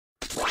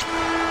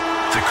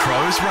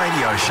Crows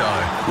Radio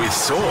Show with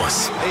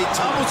Sauce. He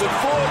tumbles it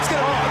forward. It's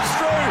going to it's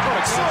through.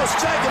 Sauce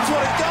Jacobs,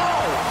 what a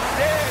goal.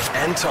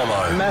 Yeah. And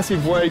Tomo.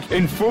 Massive week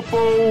in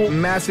football.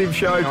 Massive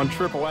show on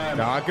Triple M.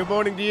 Good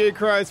morning to you,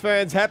 Crows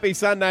fans. Happy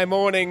Sunday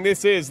morning.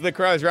 This is the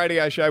Crows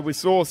Radio Show with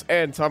Sauce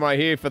and Tomo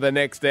here for the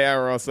next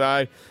hour or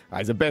so.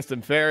 He's the best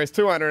and fairest.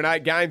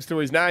 208 games to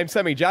his name.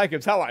 Sammy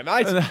Jacobs, hello,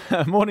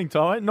 mate. Morning,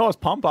 Tomo. Nice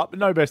pump up, but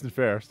no best and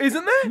fairest.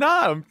 Isn't there?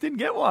 No, didn't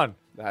get one.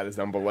 That is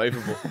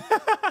unbelievable.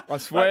 I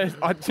swear.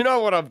 Do you know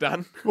what I've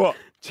done? What?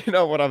 Do you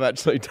know what I've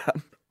actually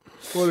done?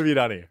 What have you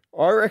done here?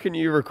 I reckon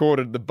you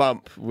recorded the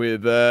bump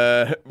with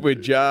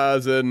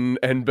Jars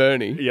and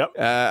Bernie. Yep.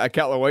 A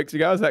couple of weeks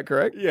ago. Is that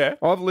correct? Yeah.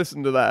 I've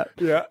listened to that.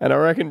 Yeah. And I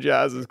reckon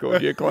Jars has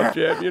called you a club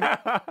champion.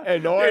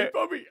 And Yeah,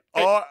 probably.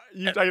 Oh,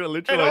 you've taken it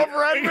literally. And I've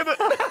ran with it.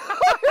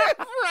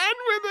 I've ran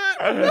with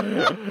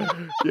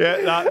it.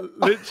 Yeah,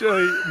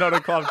 literally not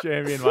a club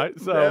champion, mate.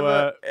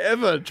 So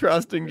ever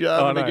trusting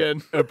Jarman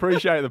again.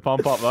 Appreciate the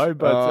pump up though,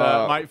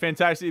 but mate,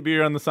 fantastic to be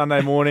here on the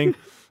Sunday morning.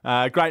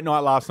 Great night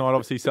last night,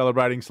 obviously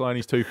celebrating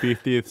Sloaney's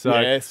 250th. So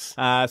yes.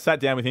 Sat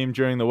down with him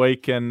during the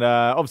week and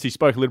obviously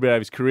spoke a little bit about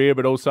his career,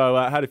 but also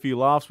had a few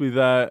laughs with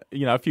a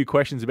few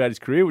questions about his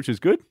career, which was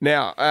good.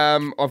 Now,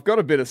 I've got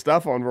a bit of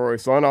stuff on Rory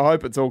Sloan. I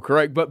hope it's all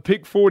correct. But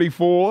pick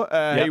 44,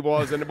 he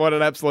was, and what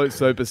an absolute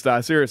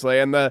superstar, seriously.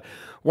 And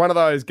one of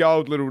those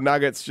gold little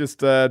nuggets,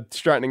 just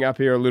straightening up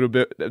here a little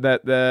bit,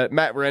 that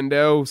Matt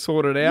Rendell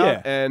sorted out.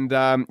 Yeah. And,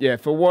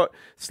 for what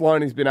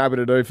Sloaney's been able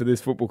to do for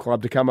this football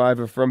club to come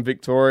over from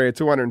Victoria,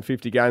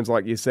 250 games,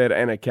 like you said,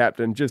 and a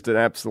captain, just an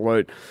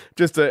absolute,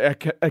 just a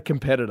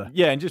competitor.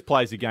 Yeah, and just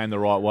plays the game the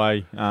right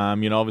way.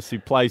 Obviously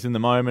plays in the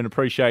moment,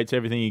 appreciates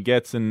everything he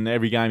gets and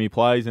every game he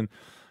plays. And,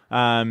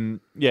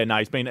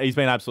 he's been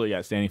absolutely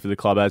outstanding for the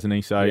club, hasn't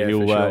he? So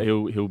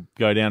he'll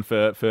go down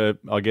for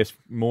I guess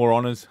more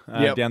honours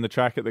down the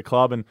track at the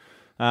club, and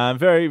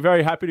very,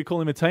 very happy to call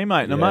him a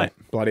teammate and a mate.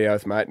 Bloody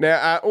oath, mate.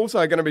 Now,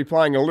 also going to be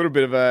playing a little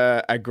bit of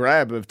a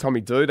grab of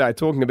Tommy Duday,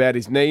 talking about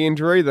his knee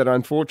injury that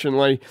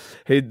unfortunately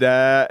he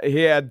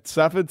had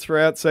suffered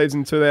throughout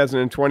season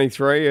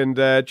 2023,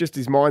 and just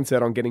his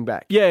mindset on getting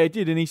back. Yeah, it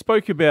did, and he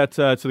spoke about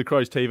to the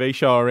Crows TV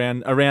show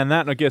around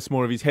that, and I guess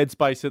more of his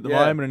headspace at the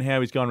moment and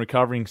how he's gone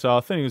recovering. So I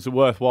think it was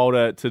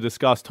worthwhile to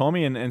discuss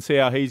Tommy and see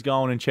how he's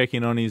going and check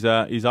in on his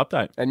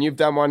update. And you've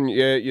done one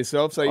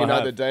yourself, so you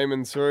know the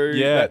demons through.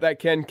 Yeah, that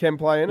can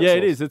play in. Yeah,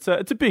 it is. It's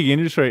a big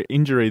injury,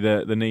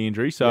 the knee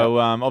injury. So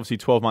obviously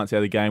 12 months out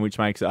of the game, which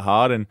makes it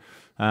hard, and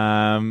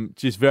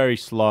just very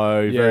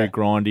slow, very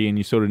grindy, and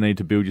you sort of need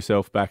to build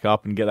yourself back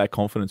up and get that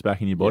confidence back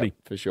in your body.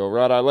 For sure.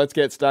 Righto, let's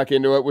get stuck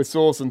into it with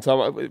Sauce and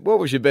Tom. What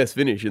was your best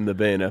finish in the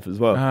BNF as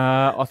well?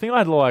 I think I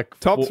had like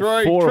top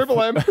three,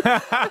 Triple M.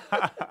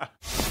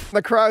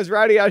 The Crows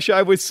Radio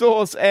Show with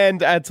Sauce and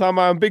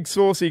Tomo. And Big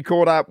Saucy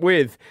caught up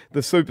with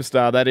the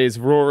superstar, that is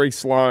Rory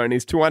Sloan.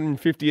 His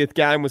 250th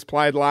game was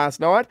played last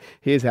night.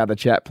 Here's how the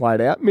chat played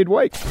out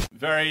midweek.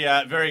 Very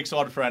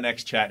excited for our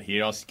next chat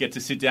here. I'll get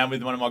to sit down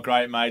with one of my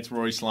great mates,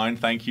 Rory Sloan.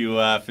 Thank you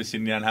for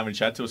sitting down and having a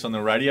chat to us on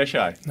the radio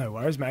show. No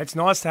worries, mate. It's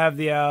nice to have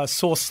the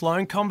Sauce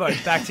Sloan combo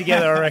back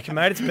together, I reckon,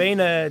 mate. It's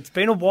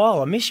been a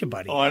while. I miss you,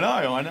 buddy. Oh, I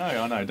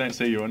know. Don't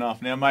see you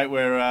enough. Now, mate,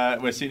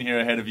 we're sitting here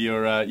ahead of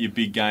your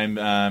big game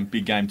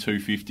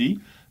 250.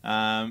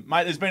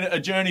 Mate, there's been a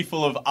journey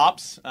full of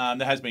ups.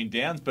 There has been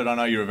downs, but I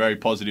know you're a very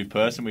positive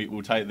person.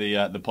 We'll take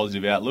the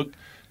positive outlook.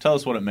 Tell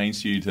us what it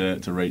means to you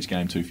to reach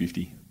game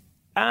 250.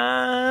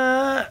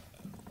 I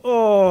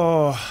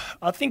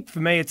think for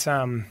me it's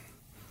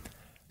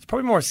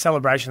probably more a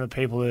celebration of the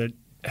people that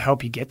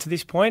help you get to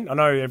this point. I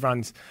know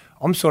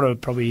I'm sort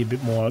of probably a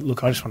bit more,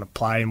 look, I just want to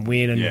play and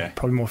win, and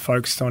probably more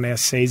focused on our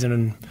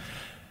season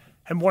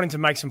and wanting to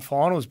make some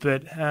finals.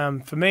 But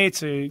for me,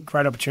 it's a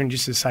great opportunity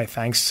just to say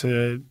thanks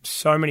to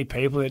so many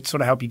people that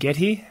sort of help you get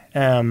here,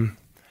 from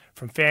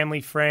family,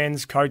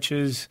 friends,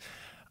 coaches,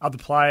 other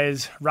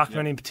players,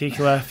 Ruckman in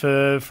particular,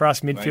 for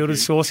us midfielders,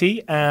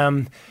 Saucy.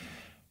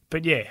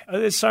 But yeah,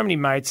 there's so many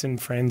mates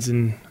and friends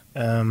and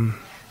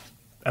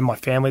my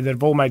family that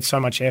have all made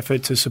so much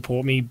effort to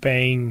support me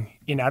being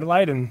in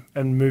Adelaide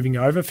and moving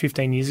over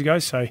 15 years ago.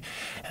 So,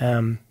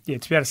 to be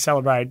able to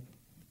celebrate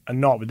a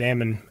night with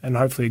them and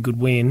hopefully a good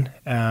win,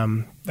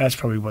 that's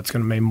probably what's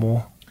going to mean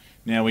more.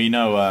 Now we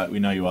know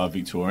you are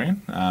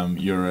Victorian.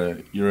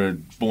 You're a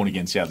born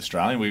again South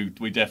Australian.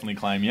 We definitely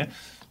claim you.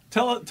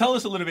 Tell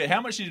us a little bit.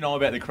 How much did you know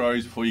about the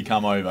Crows before you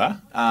come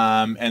over?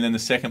 And then the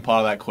second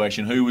part of that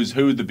question: who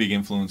were the big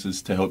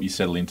influences to help you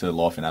settle into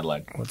life in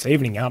Adelaide? Well, it's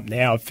evening up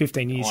now.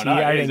 15 years here,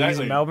 18 years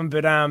in Melbourne.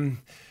 But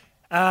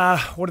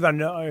what did I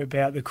know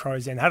about the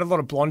Crows then? Had a lot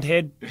of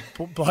blonde-haired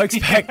blokes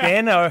back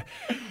then. I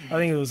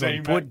think it was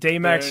like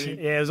D-Max.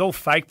 Yeah, it was all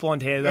fake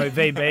blonde hair though.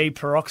 VB,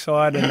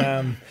 peroxide,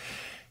 and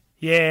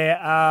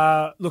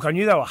look, I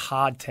knew they were a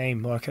hard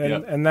team.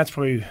 And that's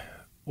probably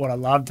what I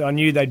loved. I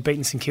knew they'd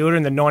beaten St Kilda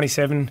in the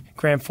 97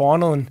 grand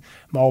final, and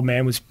my old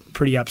man was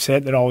pretty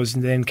upset that I was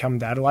then coming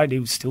to Adelaide. He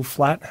was still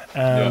flat.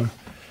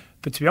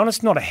 But to be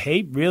honest, not a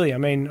heap, really. I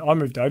mean, I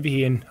moved over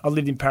here and I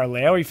lived in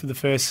Paralawi for the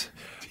first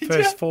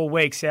 4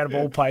 weeks out of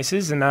all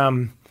places.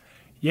 And,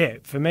 yeah,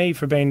 for me,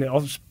 for being I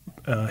was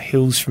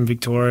Hills from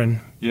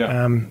Victoria,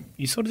 and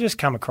you sort of just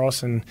come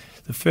across, and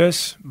the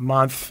first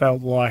month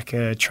felt like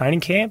a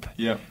training camp.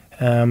 Yeah.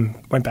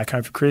 Went back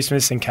home for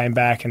Christmas and came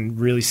back and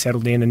really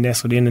settled in and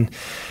nestled in.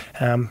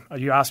 And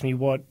you asked me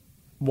what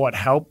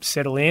helped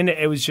settle in.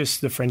 It was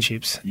just the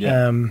friendships.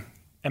 Yeah.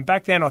 And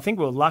back then, I think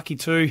we were lucky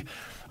too.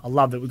 I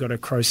love that we got a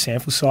Crows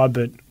sample side,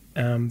 but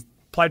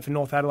played for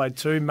North Adelaide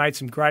too. Made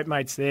some great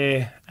mates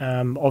there.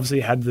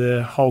 Obviously had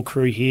the whole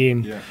crew here.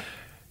 And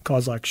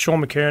guys like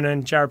Sean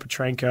McKernan, Jared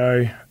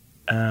Petrenko,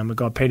 a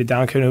guy Peter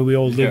Duncan, who we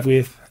all live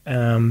with.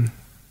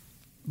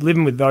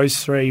 Living with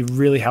those three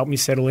really helped me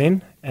settle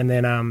in. And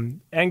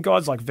then and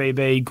guys like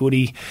VB,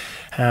 Goody,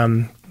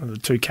 the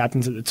two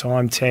captains at the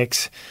time,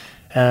 Tex,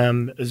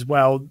 as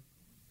well.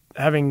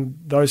 Having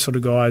those sort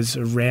of guys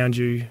around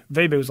you,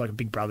 VB was like a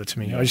big brother to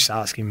me. I just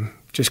ask him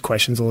just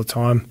questions all the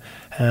time.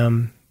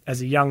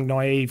 As a young,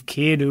 naive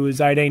kid who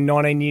was 18,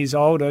 19 years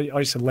old, I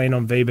used to lean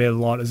on VB a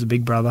lot as a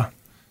big brother.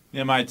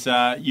 Yeah, mate,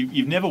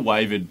 you've never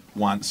wavered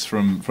once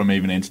from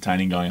even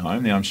entertaining going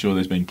home. Now, I'm sure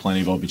there's been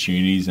plenty of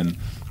opportunities, and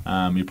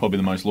you're probably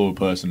the most loyal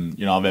person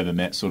I've ever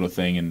met, sort of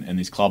thing. And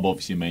this club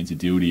obviously means a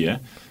deal to you,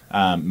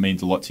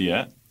 means a lot to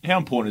you. How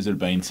important has it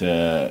been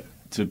to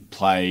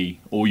play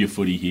all your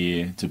footy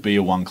here, to be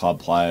a one-club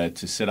player,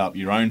 to set up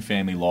your own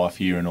family life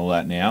here and all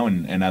that now,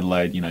 and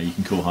Adelaide, you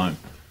can call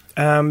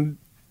home?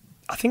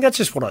 I think that's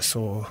just what I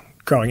saw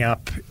growing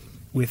up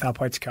with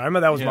Upweight Tacoma.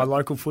 That was my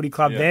local footy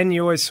club then.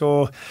 You always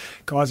saw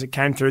guys that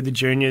came through the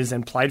juniors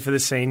and played for the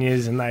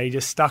seniors, and they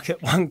just stuck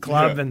at one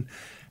club. And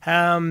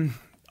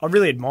I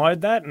really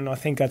admired that, and I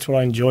think that's what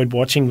I enjoyed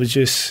watching was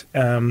just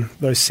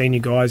those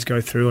senior guys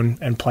go through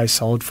and play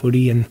solid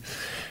footy.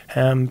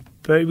 And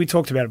but we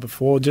talked about it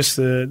before, just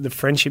the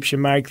friendships you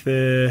make,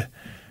 the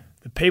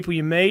people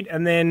you meet,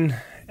 and then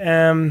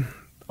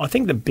I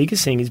think the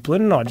biggest thing is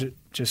Belinda and I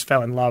just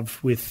fell in love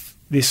with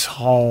this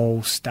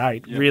whole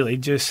state, really.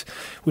 Just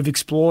we've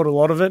explored a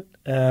lot of it.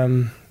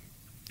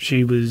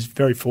 She was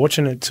very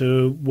fortunate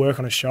to work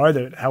on a show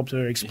that helped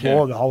her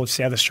explore the whole of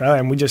South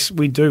Australia, and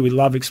we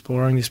love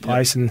exploring this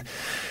place. And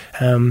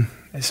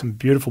there's some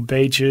beautiful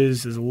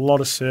beaches, there's a lot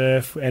of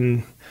surf,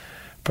 and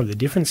probably the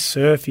difference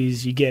surf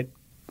is you get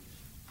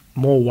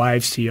more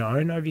waves to your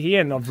own over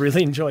here, and I've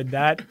really enjoyed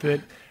that. But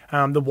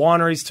the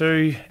wineries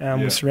too,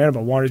 we're surrounded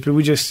by wineries, but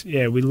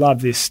we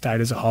love this state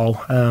as a whole.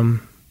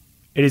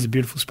 It is a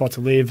beautiful spot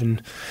to live,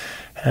 and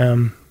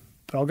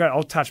but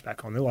I'll touch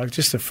back on it, like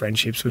just the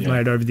friendships we've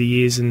made over the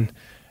years and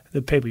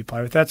the people you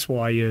play with. That's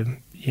why you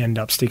end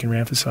up sticking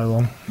around for so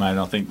long, mate.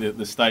 I think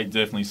the state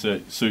definitely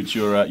suits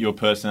your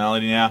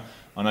personality. Now,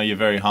 I know you're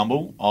very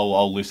humble.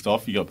 I'll list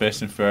off. You got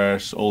best and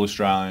fairest, all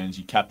Australians.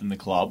 You captained the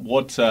club.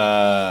 What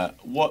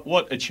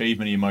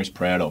achievement are you most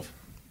proud of?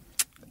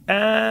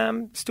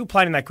 Still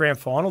playing in that grand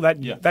final.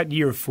 That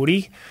year of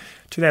footy,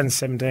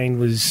 2017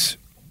 was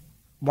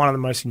one of the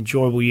most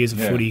enjoyable years of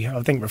footy.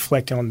 I think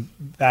reflecting on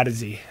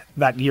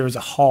that year as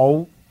a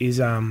whole is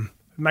it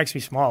makes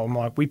me smile. I'm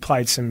like, we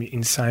played some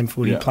insane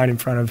footy. Played in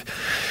front of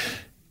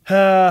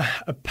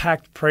a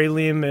packed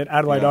prelim at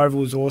Adelaide Oval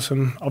was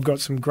awesome. I've got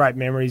some great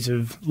memories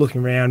of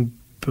looking around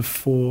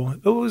before.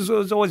 It was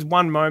always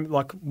one moment,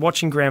 like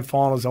watching grand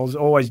finals, I was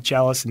always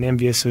jealous and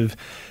envious of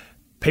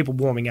people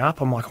warming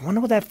up. I'm like, I wonder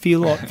what that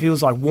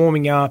feels like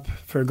warming up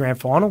for a grand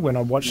final when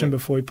I watched them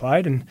before we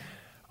played. And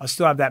I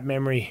still have that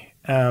memory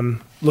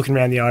looking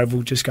around the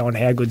Oval, just going,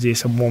 how good's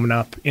this? I'm warming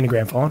up in a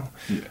grand final.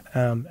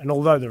 And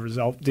although the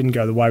result didn't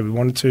go the way we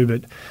wanted to,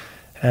 but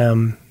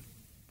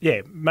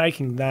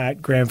making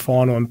that grand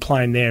final and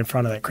playing there in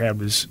front of that crowd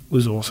was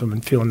awesome,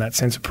 and feeling that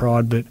sense of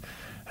pride. But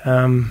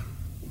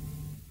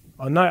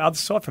I know,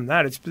 aside from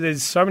that,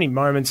 there's so many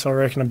moments I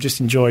reckon I've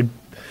just enjoyed,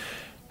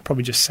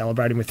 probably just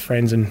celebrating with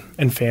friends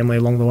and family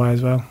along the way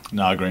as well.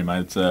 No, I agree,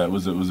 mate. It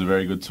was a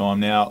very good time.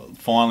 Now,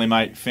 finally,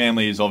 mate,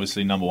 family is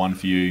obviously number one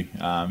for you,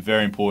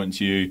 very important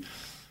to you.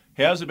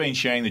 How's it been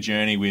sharing the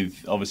journey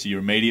with, obviously, your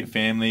immediate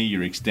family,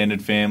 your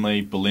extended family,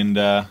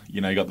 Belinda?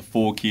 You got the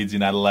 4 kids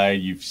in Adelaide.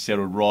 You've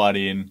settled right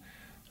in.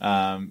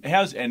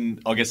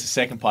 And I guess the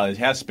second part is,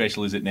 how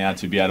special is it now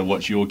to be able to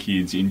watch your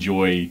kids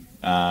enjoy?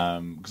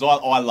 Because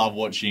I love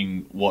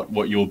watching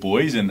what your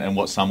boys and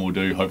what some will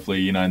do,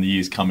 hopefully, in the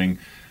years coming,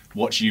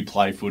 watch you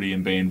play footy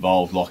and be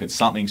involved. Like, it's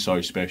something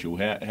so special.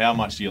 How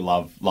much do you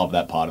love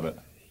that part of it?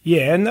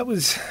 Yeah, and that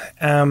was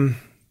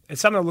it's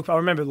something I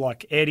remember,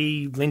 like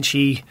Eddie,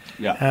 Lynchy,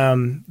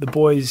 the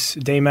boys,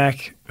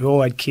 D-Mac, who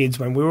all had kids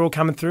when we were all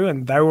coming through,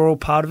 and they were all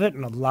part of it,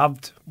 and I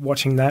loved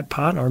watching that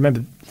part. And I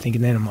remember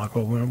thinking then, I'm like,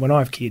 well, when I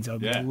have kids,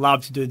 I'd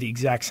love to do the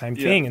exact same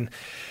thing.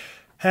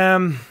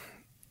 And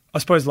I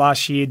suppose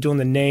last year, doing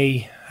the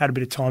knee, had a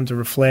bit of time to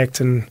reflect,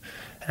 and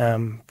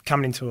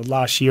coming into a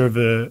last year of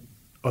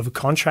a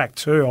contract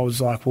too, I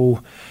was like,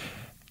 well,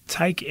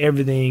 take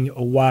everything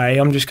away.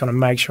 I'm just going to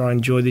make sure I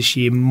enjoy this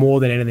year more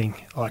than anything.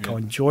 Like, I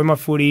enjoy my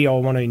footy. I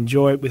want to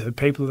enjoy it with the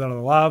people that I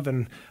love,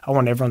 and I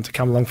want everyone to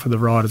come along for the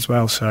ride as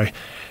well. So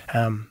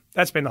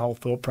that's been the whole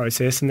thought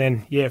process. And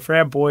then, for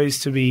our boys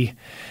to be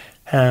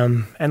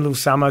and little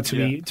Summer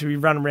to be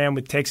running around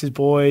with Texas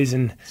boys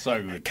and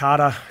so good.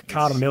 Carter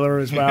Miller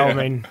as well. I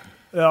mean,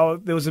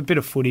 there was a bit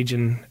of footage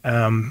and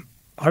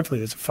hopefully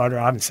there's a photo.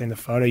 I haven't seen the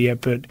photo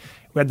yet, but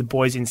we had the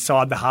boys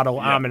inside the huddle,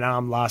 arm in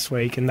arm last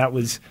week, and that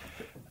was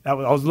I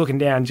was looking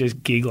down,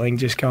 just giggling,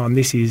 just going,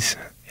 "This is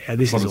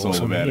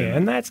awesome."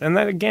 And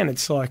that again,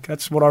 it's like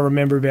that's what I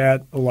remember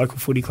about a local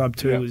footy club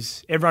too.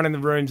 Was everyone in the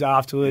rooms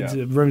afterwards,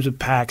 the rooms were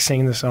packed,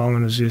 singing the song,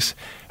 and it was just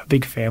a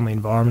big family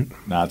environment.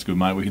 No, it's good,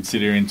 mate. We could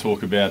sit here and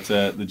talk about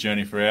the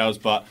journey for hours,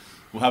 but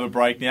we'll have a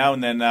break now,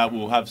 and then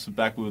we'll have some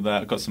back. We've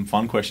got some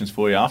fun questions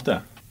for you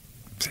after.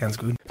 Sounds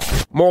good.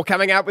 More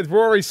coming up with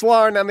Rory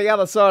Sloan on the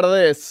other side of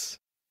this.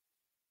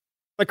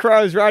 The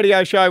Crows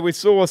radio show with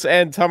Sauce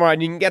and Tomo,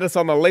 and you can get us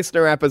on the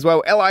listener app as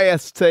well.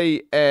 LAST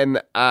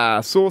and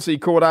Saucy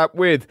caught up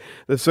with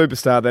the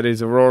superstar that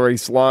is Rory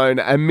Sloan.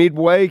 And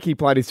midweek, he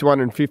played his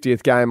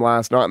 250th game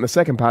last night, and the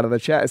second part of the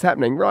chat is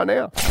happening right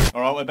now.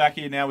 All right, we're back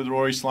here now with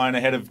Rory Sloan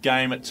ahead of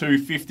game at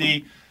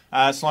 250.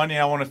 Sloan,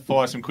 now I want to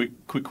fire some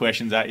quick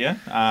questions at you.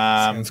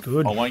 Sounds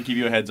good. I won't give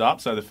you a heads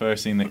up, so the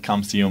first thing that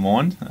comes to your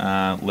mind,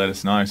 let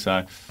us know.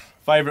 So,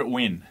 favourite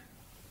win?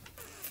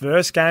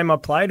 First game I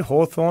played,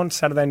 Hawthorn,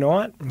 Saturday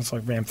night. It was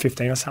like round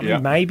 15 or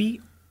something, maybe.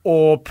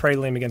 Or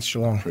prelim against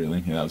Geelong.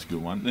 Prelim, yeah, that was a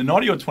good one. The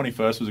 90 or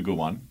 21st was a good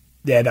one.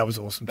 Yeah, that was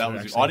awesome. I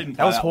didn't play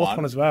that was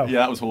Hawthorn as well. Yeah,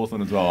 that was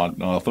Hawthorn as well. I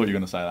thought you were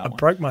going to say that one. I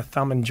broke my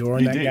thumb and jaw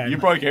in that game. You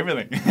broke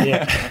everything.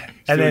 Yeah.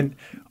 And then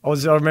I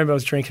remember I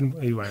was drinking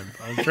Wheat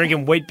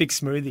Bix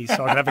smoothies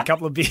so I could have a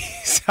couple of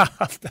beers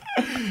after.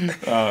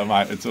 Oh,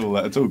 mate, it's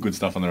all good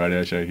stuff on the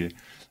radio show here.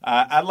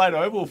 Adelaide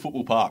Oval or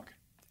Football Park?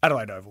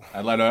 Adelaide Oval.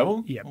 Adelaide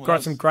Oval? Yeah,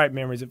 got some great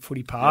memories at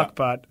Footy Park,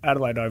 but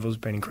Adelaide Oval's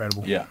been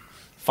incredible. Yeah.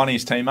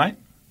 Funniest teammate?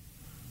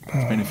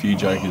 There's been a few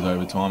jokers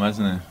over time,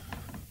 hasn't there?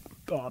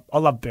 Oh, I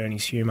love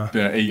Bernie's humour.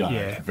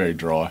 Very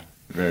dry.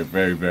 Very,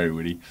 very, very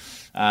witty.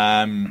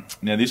 Now,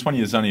 this one,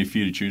 there's only a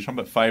few to choose from,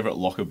 but favourite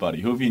locker buddy?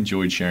 Who have you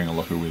enjoyed sharing a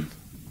locker with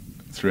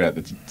throughout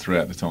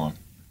the time?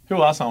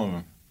 Who are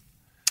some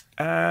of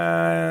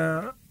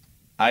them?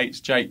 Eights,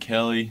 Jake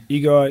Kelly.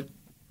 You got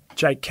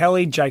Jake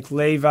Kelly, Jake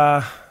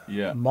Lever,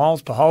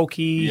 Miles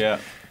Paholke. Yeah.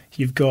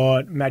 You've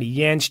got Matty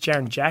Jens,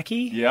 Jaron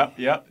Jackie. Yeah.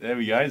 There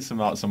we go.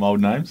 Some old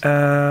names.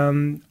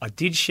 I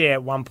did share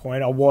at one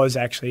point.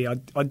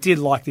 I did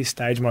like this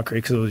stage of my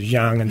career because I was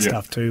young and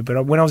stuff too.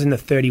 But when I was in the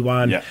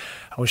 31, I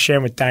was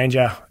sharing with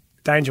Danger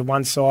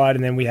one side,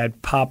 and then we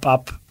had Pup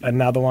up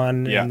another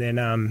one, and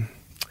then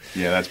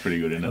that's pretty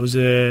good, isn't it? It was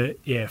a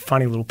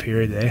funny little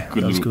period there.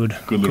 That was good.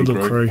 Good little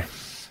crew. crew.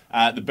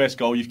 The best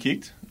goal you've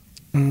kicked?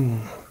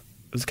 It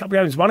was a couple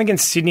of games. One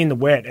against Sydney in the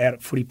wet out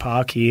at Footy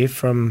Park here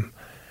from.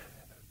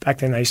 Back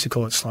then, they used to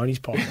call it Sloaney's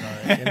pocket.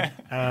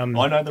 I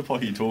know the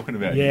pocket you're talking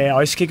about. Yeah,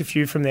 I used to kick a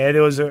few from there. It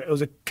was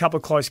a couple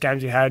of close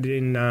games we had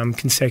in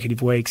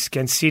consecutive weeks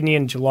against Sydney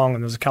and Geelong,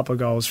 and there was a couple of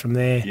goals from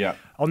there. Yeah,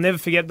 I'll never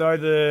forget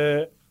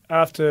though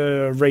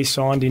after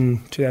re-signed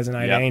in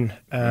 2018.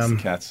 Against the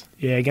Cats.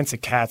 Yeah, against the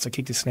Cats, I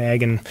kicked a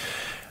snag, and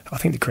I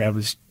think the crowd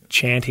was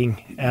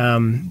chanting.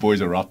 Boys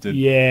erupted.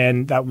 Yeah,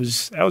 and that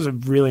was a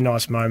really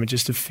nice moment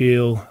just to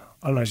feel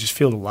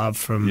the love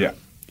from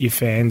your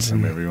fans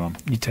and everyone,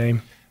 your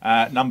team.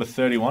 Number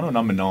 31 or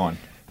number 9?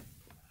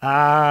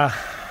 I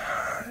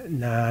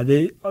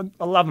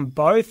love them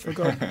both. I've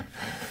got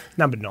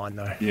number 9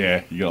 though.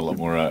 Yeah, you got a lot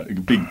more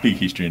big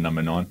history in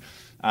number 9.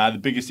 The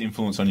biggest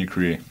influence on your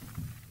career?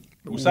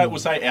 We'll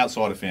say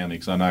outside of family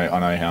because I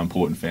know how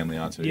important family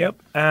are to you. Yep.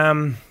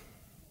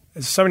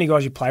 There's so many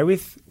guys you play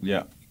with.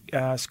 Yeah.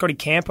 Scotty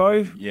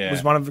Campo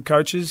was one of the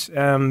coaches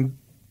that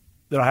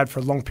I had for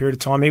a long period of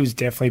time. He was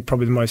definitely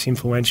probably the most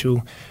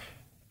influential.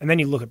 And then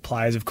you look at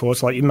players, of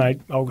course, like you, mate.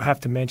 I'll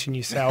have to mention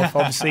yourself.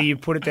 Obviously, you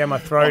put it down my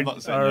throat I'm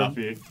not saying enough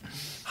here.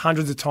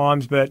 Hundreds of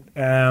times, but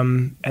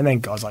and then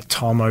guys like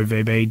Tomo,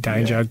 VB,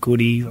 Danger,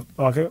 Goody.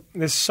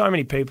 There's so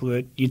many people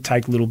that you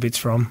take little bits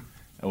from.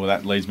 Well,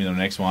 that leads me to the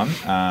next one.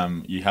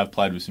 You have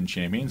played with some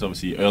champions.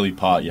 Obviously, early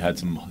part you had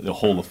the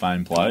Hall of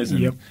Fame players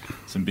and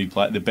some big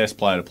players. The best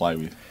player to play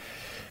with?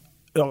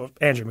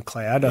 Andrew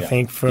McLeod, I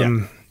think,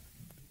 from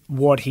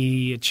what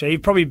he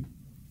achieved. Probably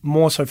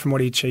more so from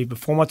what he achieved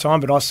before my time,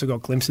 but I still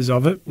got glimpses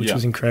of it, which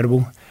was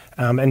incredible.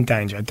 And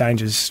Danger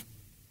does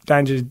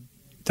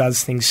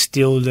things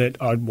still that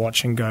I'd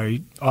watch and go,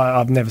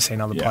 I've never seen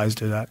other players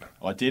do that.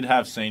 I did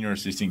have senior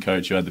assistant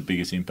coach who had the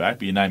biggest impact,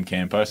 but you named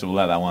Campo, so we'll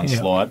let that one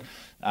slide.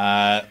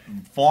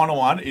 Final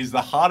one is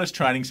the hardest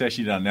training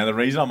session you've done. Now, the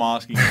reason I'm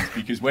asking is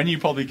because when you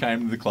probably came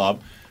to the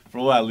club, for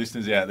all our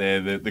listeners out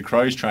there, the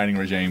Crows training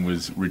regime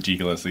was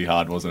ridiculously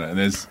hard, wasn't it?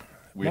 And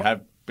we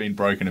have been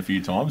broken a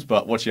few times,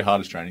 but what's your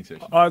hardest training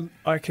session?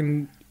 I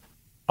can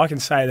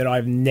say that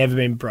I've never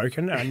been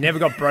broken. I never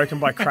got broken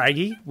by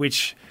Craigie,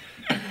 which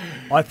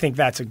I think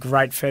that's a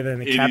great feather in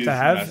the cap to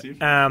have.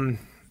 Massive.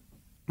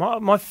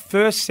 My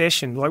first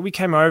session, we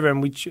came over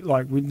and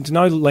there's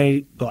no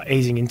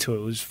easing into it.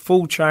 It was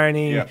full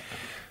training. Yeah.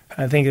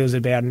 I think it was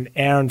about an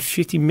hour and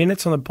 50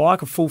 minutes on the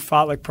bike, a full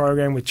fartlek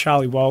program with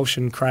Charlie Walsh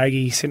and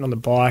Craigie sitting on the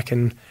bike,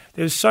 and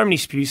there was so many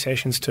spew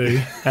sessions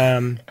too.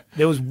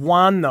 There was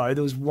one,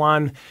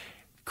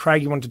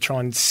 Craigie wanted to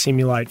try and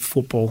simulate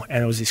football,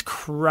 and it was this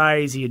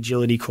crazy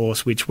agility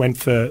course which went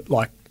for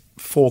like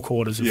 4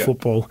 quarters of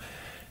football.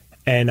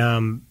 And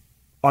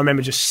I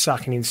remember just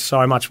sucking in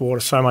so much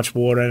water,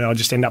 and I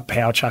just end up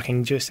power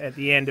chucking just at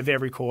the end of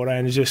every quarter.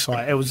 And it's just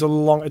like,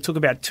 it took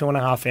about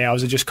 2.5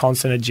 hours of just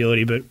constant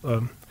agility, but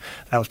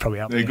that was probably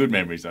up there. They're good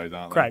memories, those,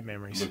 aren't they? Great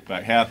memories. Look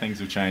back, how things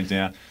have changed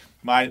now.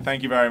 Mate,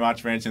 thank you very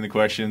much for answering the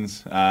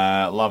questions.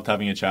 Loved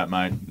having a chat,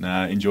 mate.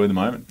 Enjoy the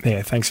moment.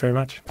 Yeah, thanks very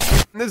much.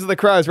 This is the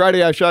Crows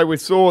radio show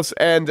with Sauce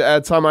and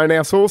Tomo.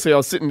 Now, Saucy, I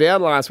was sitting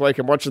down last week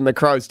and watching the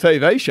Crows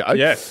TV show.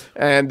 Yes.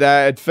 And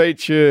it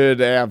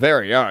featured our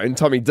very own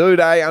Tommy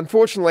Duday,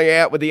 unfortunately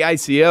out with the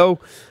ACL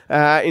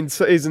in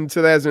season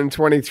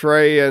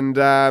 2023. And,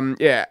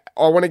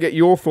 I want to get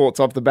your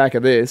thoughts off the back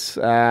of this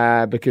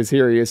because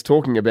here he is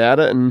talking about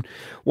it and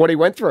what he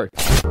went through.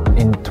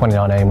 In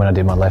 2019, when I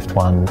did my left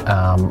one,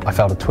 I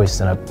felt a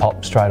twist and it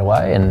popped straight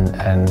away.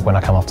 And when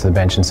I come off to the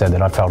bench and said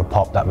that I felt a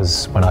pop, that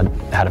was when I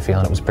had a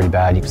feeling it was pretty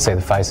bad. You could see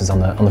the faces on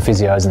the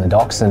physios and the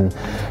docs. And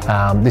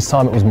this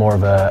time it was more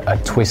of a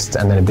twist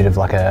and then a bit of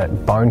like a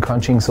bone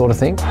crunching sort of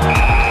thing.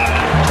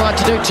 Tried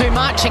to do too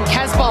much and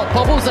Casbolt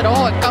bobbles it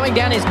all. Going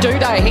down his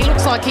Duday. He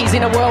looks like he's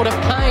in a world of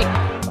pain.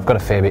 I've got a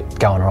fair bit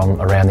going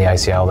on around the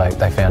ACL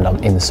they found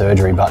in the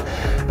surgery, but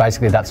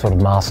basically that sort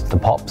of masked the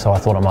pop, so I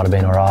thought it might have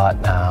been all right,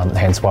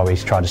 hence why we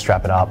tried to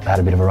strap it up, had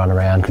a bit of a run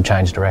around, could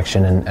change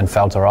direction and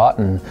felt all right,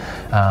 and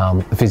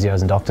the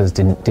physios and doctors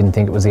didn't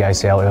think it was the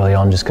ACL early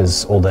on just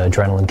because all the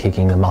adrenaline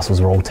kicking, the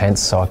muscles were all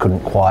tense, so I couldn't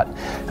quite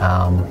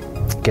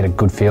get a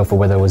good feel for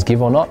whether it was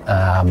give or not.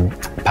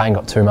 Pain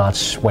got too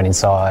much, went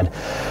inside,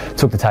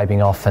 took the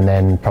taping off, and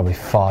then probably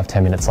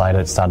 5-10 minutes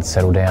later it started to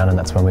settle down, and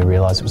that's when we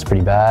realised it was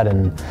pretty bad.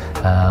 And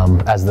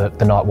as the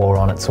night wore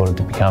on, it sort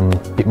of become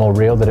a bit more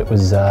real that it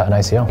was an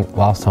ACL. I think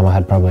last time I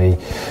had probably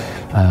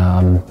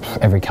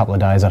every couple of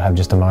days I'd have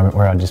just a moment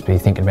where I'd just be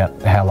thinking about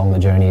how long the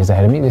journey is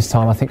ahead of me. This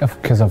time I think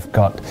because I've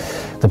got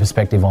the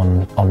perspective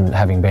on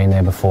having been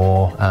there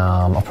before,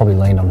 I've probably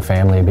leaned on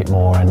family a bit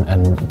more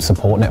and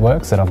support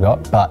networks that I've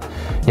got. But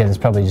yeah, there's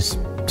probably just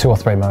 2 or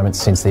 3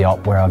 moments since the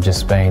op where I've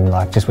just been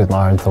like just with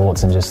my own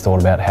thoughts and just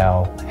thought about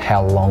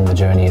how long the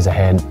journey is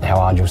ahead, how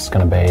arduous it's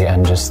going to be,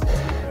 and just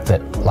that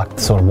like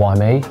sort of why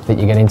me that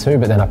you get into,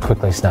 but then I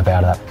quickly snap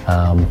out of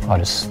that. I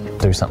just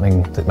do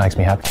something that makes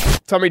me happy.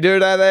 Tommy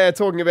Duday there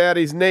talking about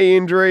his knee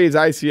injury, his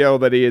ACL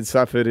that he had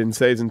suffered in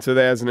season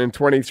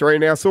 2023.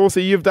 Now,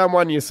 Saucy, you've done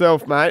one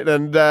yourself, mate,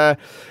 and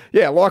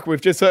like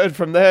we've just heard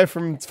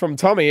from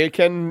Tommy, it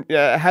can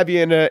have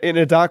you in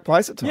a dark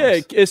place at times.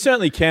 Yeah, it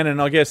certainly can,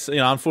 and I guess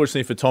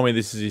unfortunately for Tommy,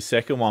 this is his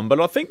second one.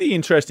 But I think the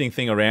interesting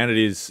thing around it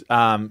is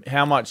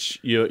how much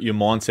your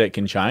mindset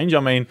can change. I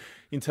mean,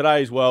 in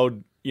today's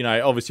world,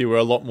 obviously we're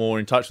a lot more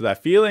in touch with our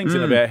feelings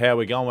and about how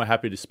we're going. We're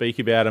happy to speak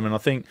about them. And I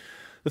think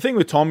the thing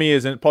with Tommy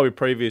is, and probably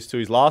previous to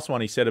his last one,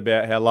 he said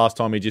about how last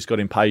time he just got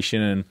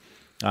impatient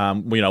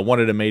and,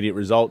 wanted immediate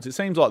results. It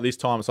seems like this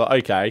time it's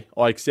like, okay,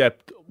 I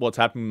accept what's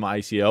happened with my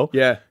ACL.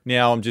 Yeah.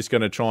 Now I'm just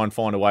going to try and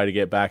find a way to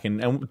get back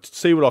and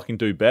see what I can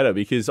do better,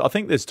 because I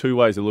think there's 2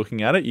 ways of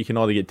looking at it. You can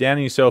either get down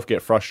on yourself,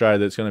 get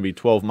frustrated that it's going to be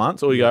 12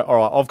 months, or you go, all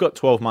right, I've got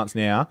 12 months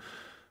now,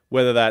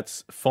 whether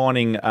that's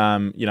finding,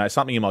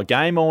 something in my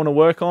game I want to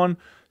work on,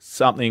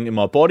 something in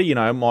my body,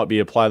 it might be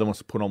a player that wants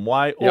to put on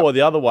weight, or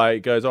the other way, it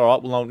goes, all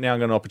right, well, now I've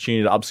got an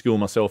opportunity to upskill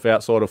myself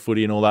outside of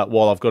footy and all that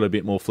while I've got a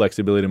bit more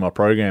flexibility in my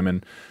program.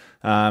 And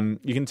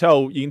you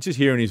can just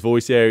hear in his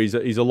voice there, he's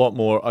a lot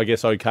more, I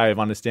guess, okay of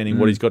understanding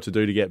what he's got to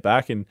do to get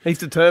back. And he's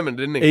determined,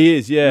 isn't he? He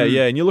is, yeah.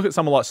 And you look at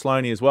someone like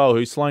Sloaney as well,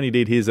 who Sloaney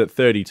did his at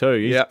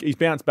 32. He's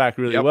bounced back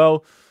really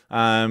well.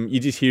 You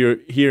just hear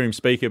him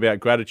speak about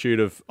gratitude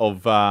of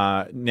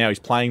now he's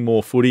playing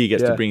more footy. He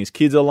gets to bring his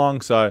kids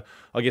along. So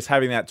I guess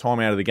having that time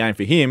out of the game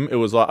for him, it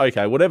was like,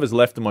 okay, whatever's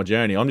left of my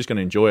journey, I'm just going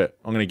to enjoy it.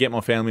 I'm going to get my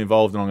family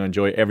involved and I'm going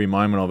to enjoy every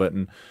moment of it.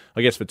 And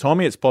I guess for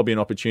Tommy, it's probably an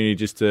opportunity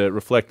just to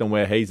reflect on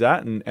where he's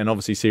at and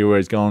obviously see where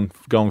he's going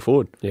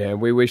forward. Yeah,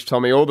 we wish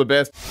Tommy all the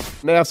best.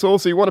 Now,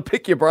 Saucy, you want to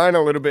pick your brain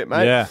a little bit,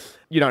 mate? Yeah.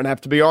 You don't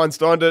have to be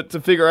Einstein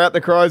to figure out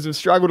the Crows have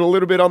struggled a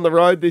little bit on the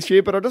road this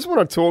year, but I just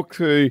want to talk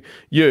to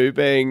you,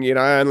 being,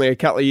 only a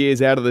couple of years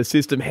out of the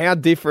system. How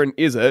different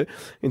is it,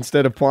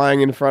 instead of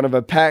playing in front of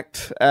a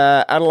packed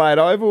Adelaide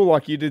Oval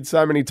like you did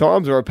so many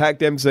times, or a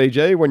packed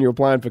MCG when you were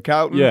playing for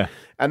Carlton,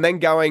 and then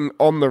going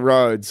on the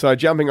road? So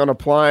jumping on a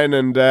plane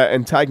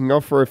and taking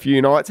off for a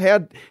few nights,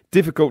 how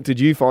difficult did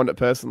you find it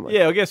personally?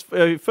 Yeah, I guess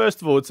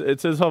first of all,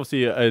 it's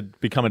obviously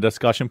become a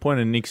discussion point,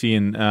 and Nixie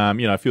and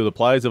a few of the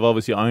players have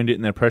obviously owned it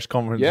in their press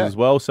conferences as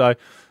well. So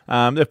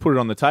they've put it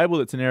on the table.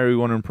 It's an area we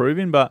want to improve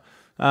in, but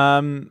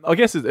I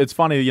guess it's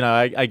funny,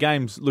 our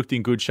games looked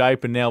in good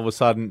shape, and now all of a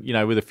sudden,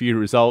 with a few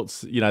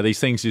results, these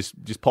things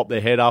just pop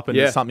their head up, and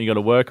it's something you got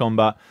to work on.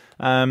 But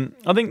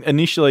I think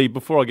initially,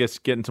 before I guess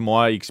get into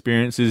my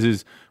experiences,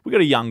 is we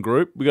got a young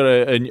group, we got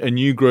a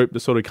new group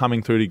that's sort of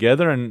coming through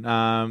together, and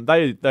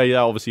they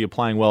obviously are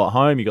playing well at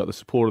home. You got the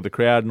support of the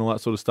crowd and all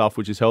that sort of stuff,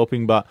 which is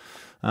helping. But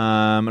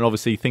and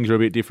obviously things are a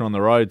bit different on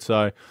the road.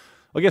 So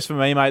I guess for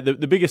me, mate,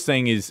 the biggest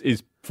thing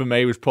is for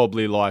me was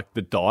probably like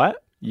the diet.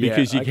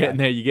 because you're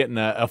getting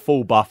a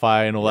full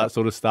buffet and all that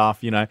sort of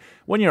stuff. You know,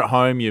 when you're at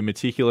home, you're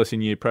meticulous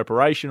in your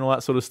preparation, all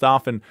that sort of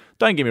stuff. And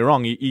don't get me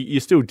wrong,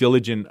 you're still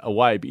diligent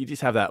away, but you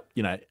just have that,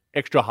 you know,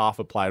 extra half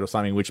a plate or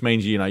something, which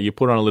means, you know, you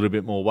put on a little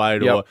bit more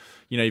weight, or,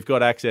 you know, you've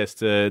got access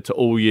to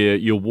all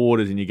your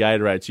waters and your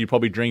Gatorade, so you're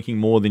probably drinking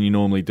more than you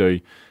normally do.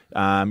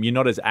 You're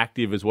not as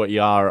active as what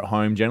you are at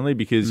home generally,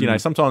 because, you know,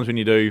 sometimes when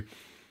you do,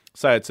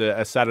 say it's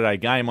a Saturday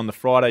game, on the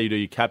Friday you do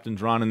your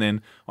captain's run, and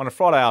then on a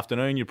Friday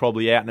afternoon you're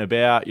probably out and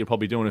about, you're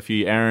probably doing a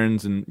few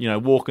errands and, you know,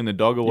 walking the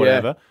dog or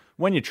whatever. Yeah.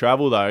 When you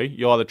travel, though,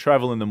 you either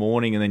travel in the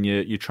morning and then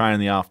you train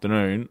in the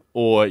afternoon,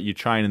 or you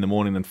train in the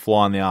morning and then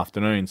fly in the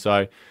afternoon.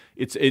 So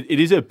it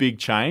is a big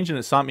change, and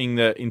it's something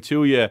that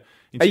until you...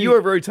 Are you a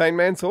routine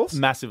man, Sauce?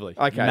 Massively.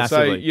 Okay,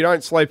 massively. So you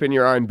don't sleep in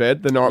your own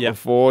bed the night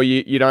before.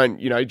 You don't,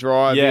 you know,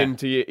 drive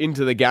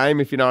into the game,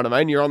 if you know what I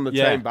mean. You're on the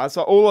team bus.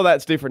 So all of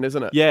that's different,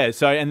 isn't it? Yeah.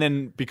 So, and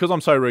then because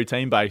I'm so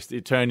routine based,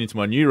 it turned into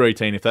my new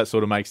routine, if that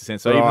sort of makes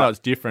sense. So even though it's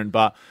different,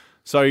 but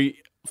so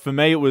for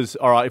me it was,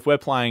 all right, if we're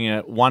playing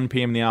at 1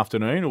 p.m. in the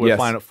afternoon, or we're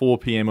playing at 4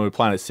 p.m. or we're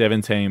playing at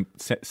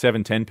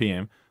 7:10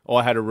 p.m.,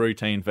 I had a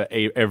routine for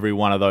every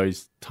one of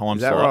those time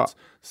slots. Right?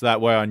 So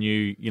that way I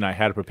knew, you know,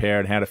 how to prepare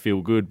and how to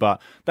feel good.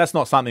 But that's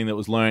not something that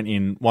was learnt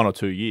in 1 or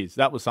 2 years.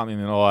 That was something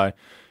that I,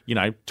 you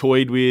know,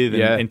 toyed with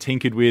and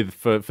tinkered with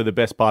for the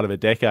best part of a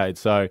decade.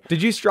 So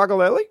did you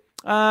struggle early?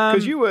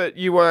 Because you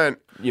weren't,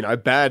 you know,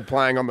 bad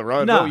playing on the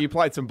road. No. You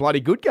played some bloody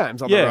good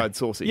games on the road,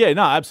 Saucy. Yeah,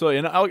 no, absolutely.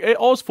 And I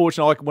was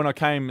fortunate, like, when I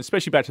came,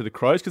 especially back to the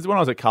Crows, because when I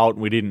was at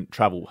Carlton, we didn't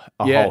travel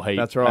a whole heap,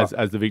 that's right.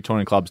 as the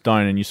Victorian clubs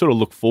don't, and you sort of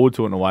look forward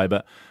to it in a way.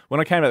 But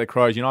when I came at the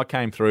Crows, you know, I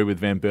came through with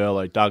Van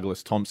Berlo,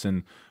 Douglas,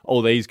 Thompson,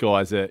 all these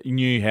guys that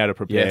knew how to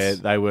prepare. Yes.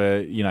 They were,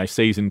 you know,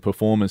 seasoned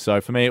performers.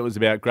 So for me, it was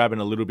about grabbing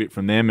a little bit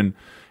from them and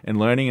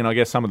learning. And I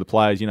guess some of the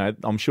players, you know,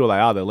 I'm sure they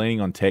are. They're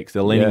leaning on Tex.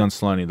 They're leaning on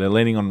Sloaney. They're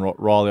leaning on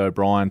Riley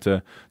O'Brien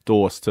to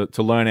Dorse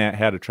to learn out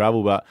how to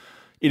travel. But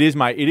it is,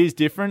 mate. It is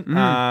different.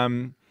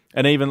 And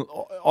even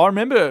I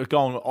remember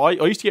going.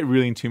 I used to get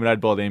really intimidated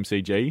by the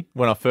MCG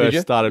when I first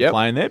started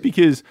playing there,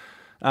 because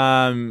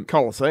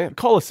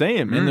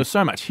Coliseum, and there's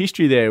so much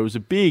history there. It was a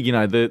big, you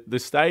know, the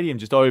stadium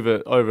just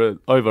over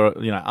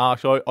you know,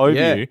 arch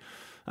over you.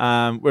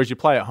 Whereas you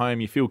play at home,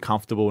 you feel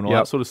comfortable and all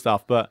that sort of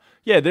stuff. But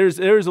yeah, there is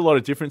a lot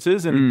of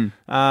differences, and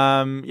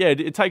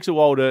it takes a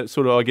while to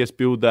sort of, I guess,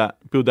 build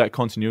that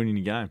continuity in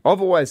your game. I've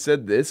always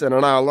said this, and I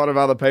know a lot of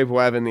other people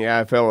have in the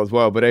AFL as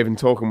well, but even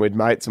talking with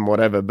mates and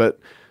whatever, but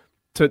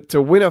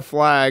to win a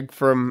flag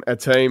from a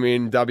team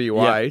in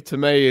WA, to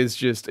me, is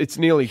just, it's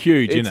nearly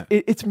huge, isn't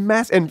it? It's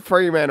massive. And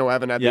Fremantle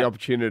haven't had the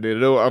opportunity to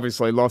do it.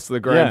 Obviously lost the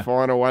grand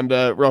final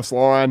under Ross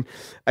Lyon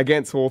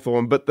against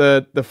Hawthorn. But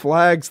the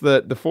flags,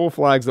 the 4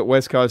 flags that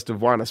West Coast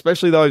have won,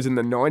 especially those in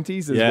the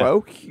 90s as well,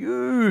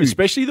 huge.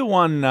 Especially the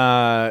one,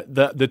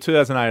 the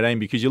 2018,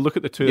 because you look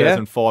at the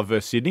 2005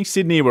 versus Sydney.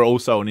 Sydney were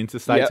also an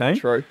interstate team.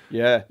 True.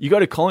 Yeah. You go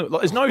to Collingwood.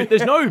 Like,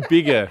 there's no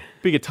bigger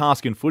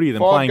task in footy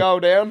than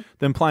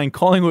playing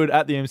Collingwood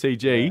at the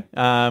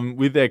MCG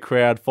with their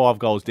crowd 5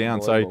 goals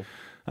down. So,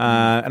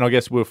 and I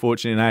guess we're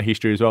fortunate in our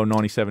history as well.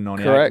 97,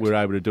 98, we were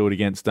able to do it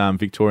against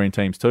Victorian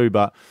teams too.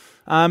 But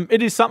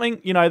it is something.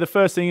 You know, the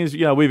first thing is,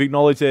 you know, we've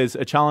acknowledged there's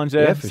a challenge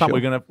there. Something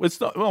we're gonna.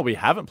 It's not. Well, we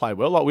haven't played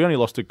well. Like, we only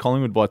lost to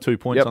Collingwood by 2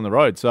 points on the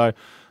road. So,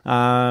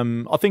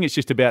 I think it's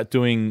just about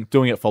doing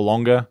it for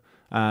longer.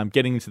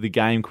 Getting into the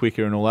game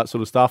quicker and all that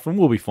sort of stuff, and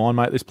we'll be fine,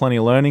 mate. There's plenty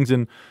of learnings,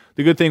 and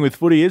the good thing with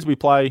footy is we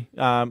play.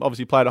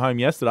 Obviously, played at home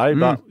yesterday,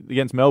 but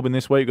against Melbourne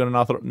this week, got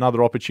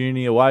another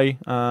opportunity away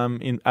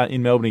in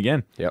Melbourne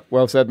again. Yeah,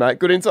 well said, mate.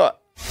 Good insight.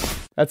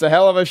 That's a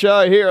hell of a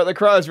show here at the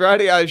Crows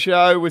Radio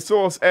Show with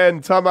Sauce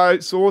and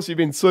Tomo. Sauce, you've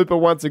been super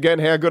once again.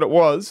 How good it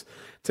was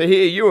to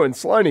hear you and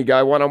Sloaney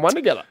go one-on-one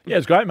together. Yeah,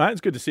 it's great, mate.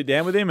 It's good to sit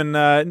down with him,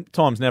 and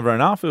time's never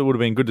enough. It would have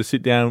been good to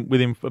sit down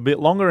with him a bit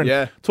longer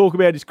and talk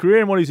about his career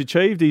and what he's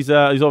achieved. He's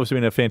obviously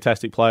been a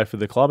fantastic player for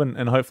the club,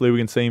 and hopefully we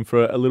can see him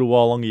for a little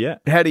while longer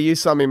yet. How do you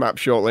sum him up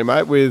shortly,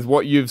 mate, with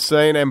what you've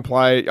seen and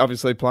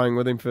obviously playing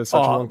with him for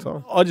such a long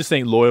time? I just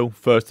think loyal,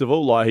 first of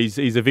all. Like,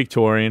 he's a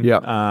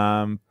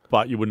Victorian.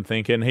 But you wouldn't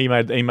think, and he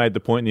made the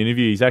point in the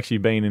interview. He's actually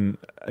been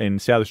in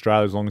South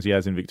Australia as long as he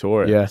has in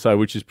Victoria, so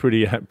which is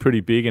pretty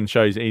big and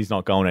shows he's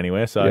not going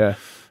anywhere. So,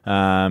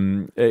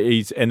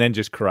 he's and then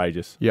just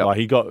courageous. Like,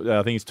 he got,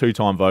 I think he's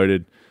 2-time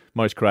voted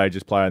most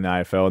courageous player in the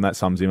AFL, and that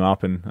sums him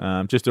up.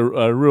 And just a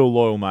real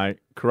loyal mate,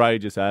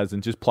 courageous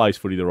and just plays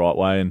footy the right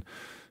way. And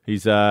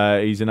he's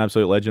an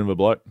absolute legend of a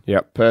bloke.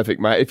 Yeah,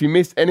 perfect, mate. If you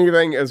missed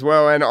anything as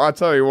well, and I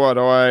tell you what,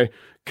 I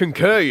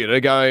concur you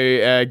to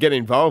go get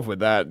involved with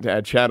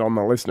that chat on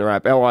the listener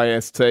app,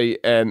 LIST,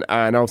 and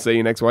I'll see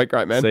you next week.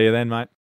 Great, man. See you then, mate.